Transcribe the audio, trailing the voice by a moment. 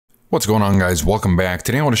What's going on, guys? Welcome back.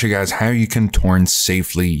 Today I want to show you guys how you can torrent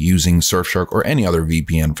safely using Surfshark or any other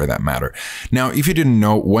VPN for that matter. Now, if you didn't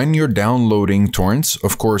know, when you're downloading torrents,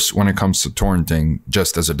 of course, when it comes to torrenting,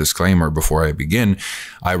 just as a disclaimer before I begin,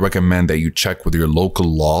 I recommend that you check with your local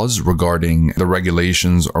laws regarding the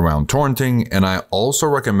regulations around torrenting. And I also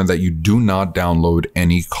recommend that you do not download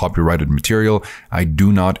any copyrighted material. I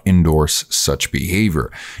do not endorse such behavior.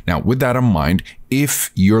 Now, with that in mind,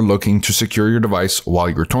 if you're looking to secure your device while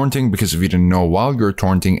you're torrenting, because if you didn't know, while you're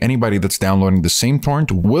torrenting, anybody that's downloading the same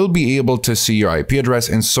torrent will be able to see your IP address.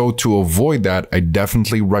 And so to avoid that, I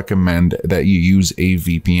definitely recommend that you use a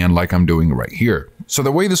VPN like I'm doing right here. So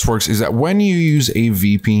the way this works is that when you use a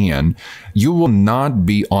VPN, you will not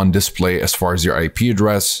be on display as far as your IP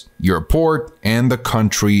address, your port, and the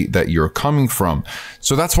country that you're coming from.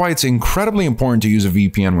 So that's why it's incredibly important to use a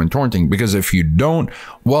VPN when torrenting, because if you don't,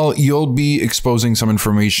 well, you'll be exposing some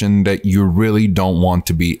information that you really don't want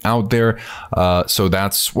to be out there. So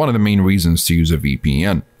that's one of the main reasons to use a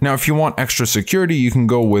VPN. Now, if you want extra security, you can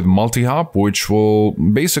go with multi-hop, which will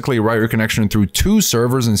basically route your connection through 2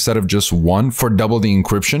 servers instead of just 1 for double the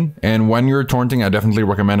encryption. And when you're torrenting, I definitely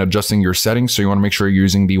recommend adjusting your settings. So you want to make sure you're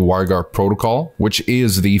using the WireGuard protocol, which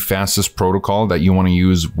is the fastest protocol that you want to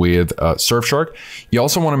use with Surfshark. You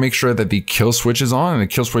also want to make sure that the kill switch is on, and the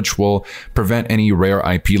kill switch will prevent any rare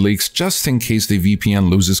IP leaks just in case the VPN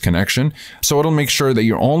loses connection. So it'll make sure that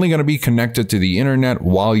you're only going to be connected to the internet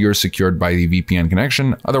while you're secured by the VPN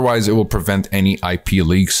connection. Otherwise, it will prevent any IP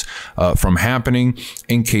leaks from happening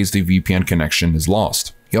in case the VPN connection is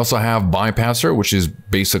lost. You also have Bypasser, which is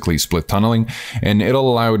basically split tunneling, and it'll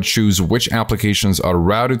allow you to choose which applications are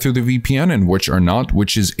routed through the VPN and which are not,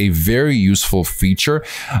 which is a very useful feature.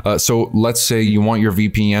 So let's say you want your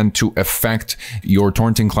VPN to affect your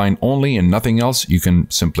torrenting client only and nothing else, you can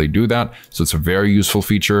simply do that. So it's a very useful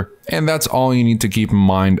feature. And that's all you need to keep in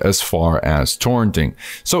mind as far as torrenting.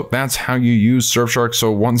 So that's how you use Surfshark.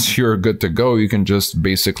 So once you're good to go, you can just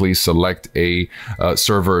basically select a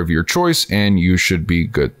server of your choice and you should be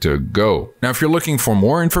good to go. Now, if you're looking for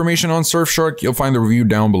more information on Surfshark, you'll find the review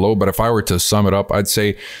down below. But if I were to sum it up, I'd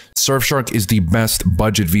say Surfshark is the best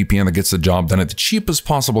budget VPN that gets the job done at the cheapest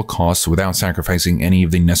possible cost without sacrificing any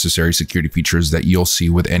of the necessary security features that you'll see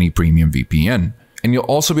with any premium VPN. And you'll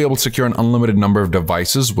also be able to secure an unlimited number of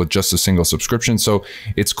devices with just a single subscription. So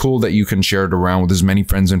it's cool that you can share it around with as many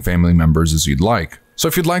friends and family members as you'd like. So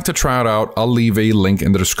if you'd like to try it out, I'll leave a link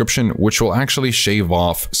in the description, which will actually shave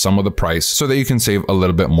off some of the price so that you can save a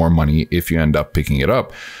little bit more money if you end up picking it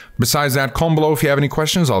up. Besides that, comment below if you have any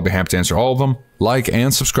questions. I'll be happy to answer all of them. Like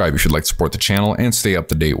and subscribe if you'd like to support the channel and stay up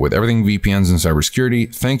to date with everything VPNs and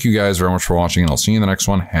cybersecurity. Thank you guys very much for watching, and I'll see you in the next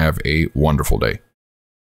one. Have a wonderful day.